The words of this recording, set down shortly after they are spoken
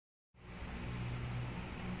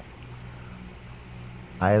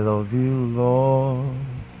I love you, Lord,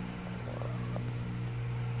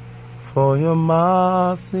 for your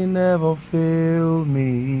mercy never failed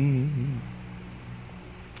me,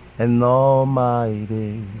 and all my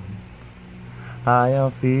days I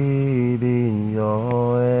am feeding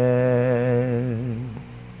your hands.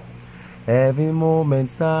 Every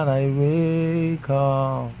moment that I wake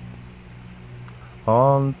up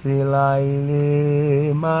until I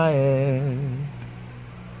lay my head,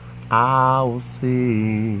 I'll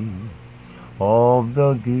sing of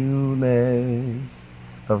the goodness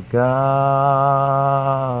of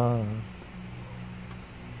God.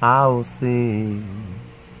 I'll sing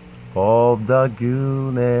of the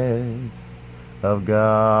goodness of God.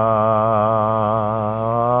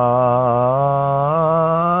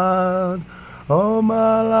 All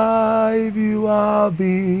my life you have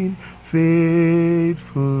been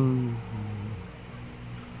faithful.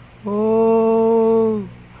 Oh,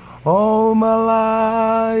 all my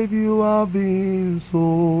life you have been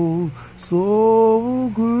so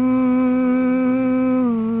good.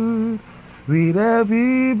 With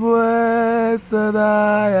every breath that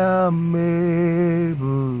I am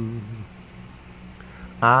able,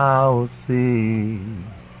 I'll sing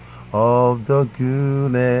of the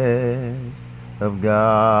goodness of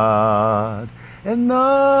God. And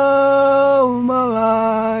all my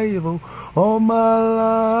life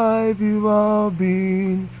you have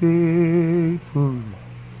been faithful.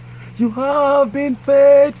 You have been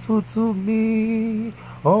faithful to me.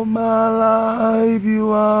 All my life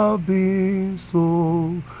you have been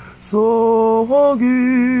so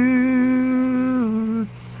good.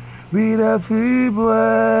 With every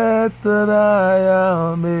breath that I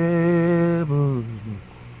am able,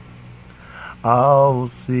 I'll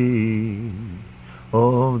sing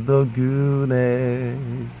of the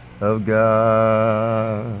goodness of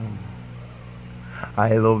God.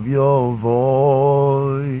 I love your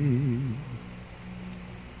voice.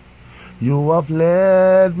 You have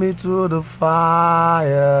led me through the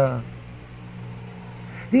fire.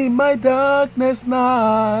 In my darkness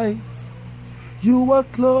night, you are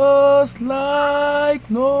close like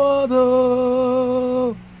no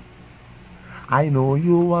other. I know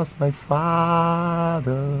you as my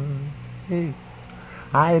Father. Hey,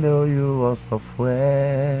 I know you as a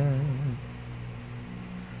friend.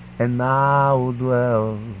 And I will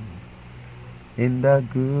dwell in the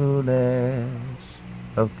goodness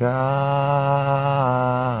of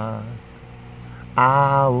God.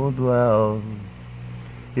 I will dwell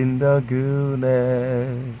in the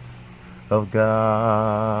goodness of God.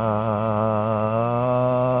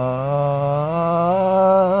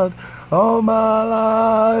 All my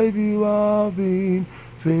life you have been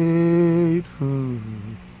faithful.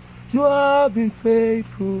 You have been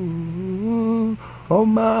faithful. All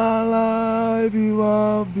my life you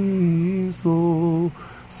have been so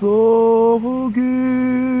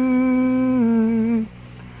good.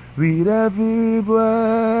 With every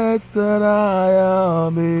breath that I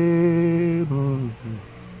am able,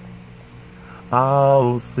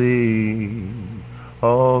 I'll sing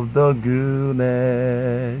of the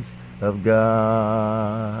goodness of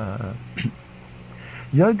God.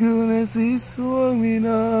 Your goodness is running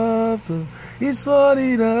up to, it's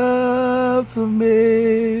running up to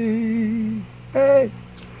me. Hey,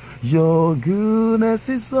 your goodness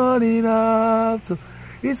is running up to,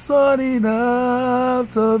 it's running up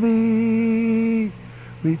to me.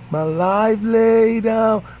 With my life laid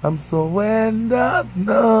down, I'm surrendered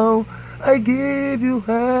now. I give you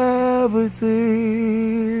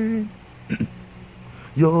everything.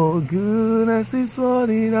 Your goodness is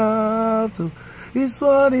running up to, it's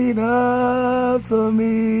running up to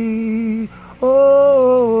me.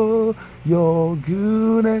 Oh, your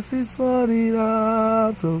goodness is running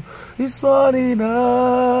up to, it's running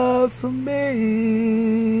up to me.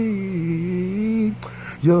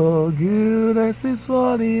 Your goodness is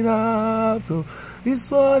running up to,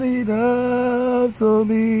 it's running up to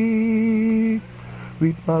me.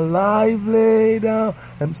 With my life laid down,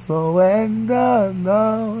 I'm surrendered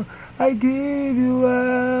now. I give you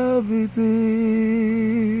everything.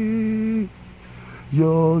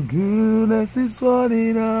 Your goodness is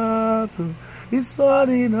running up to, it's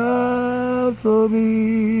running up to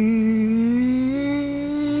me.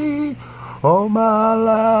 All my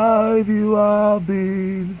life you have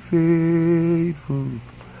been faithful.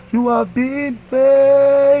 You have been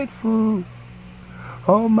faithful.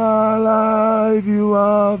 All my life you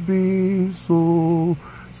have been so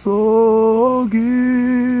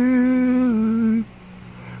good.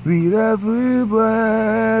 With every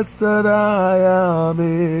breath that I am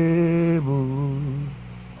able,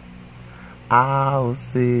 I'll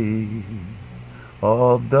sing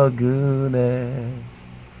of the goodness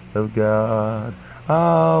of God.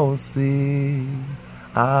 I'll sing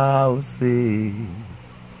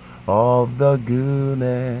of the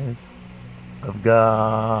goodness of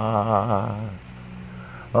God.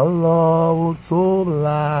 Ọlọ́run tó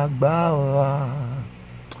lágbára,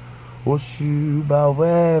 òṣùbà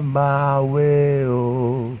wẹ́ máa wẹ́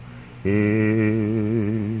o.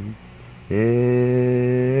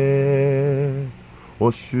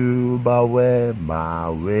 Òṣùbà wẹ́ máa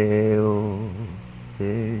wẹ́ o.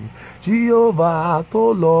 Jehovah tó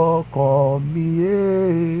lọ́kàn mi,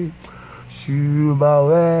 òṣùbà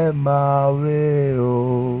wẹ́ máa wẹ́ o.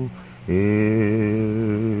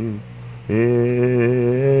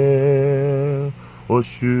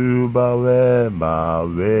 Òṣùbà wẹ́ máa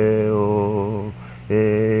wẹ́ o.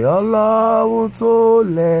 Ọlọ́run tó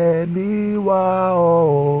lẹ̀mí wá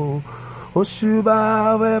o. Òṣùbà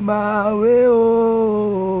wẹ́ máa wẹ́ o.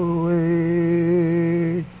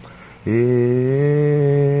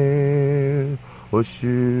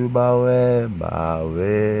 Òṣùbà wẹ́ máa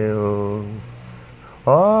wẹ́ o.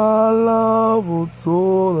 Ọlọ́run tó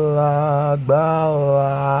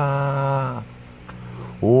lágbára,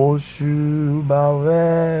 òṣùbà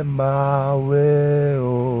wẹ́ máa wẹ́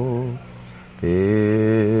o.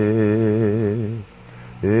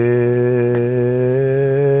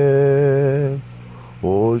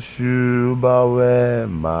 Òṣùbà wẹ́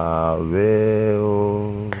máa wẹ́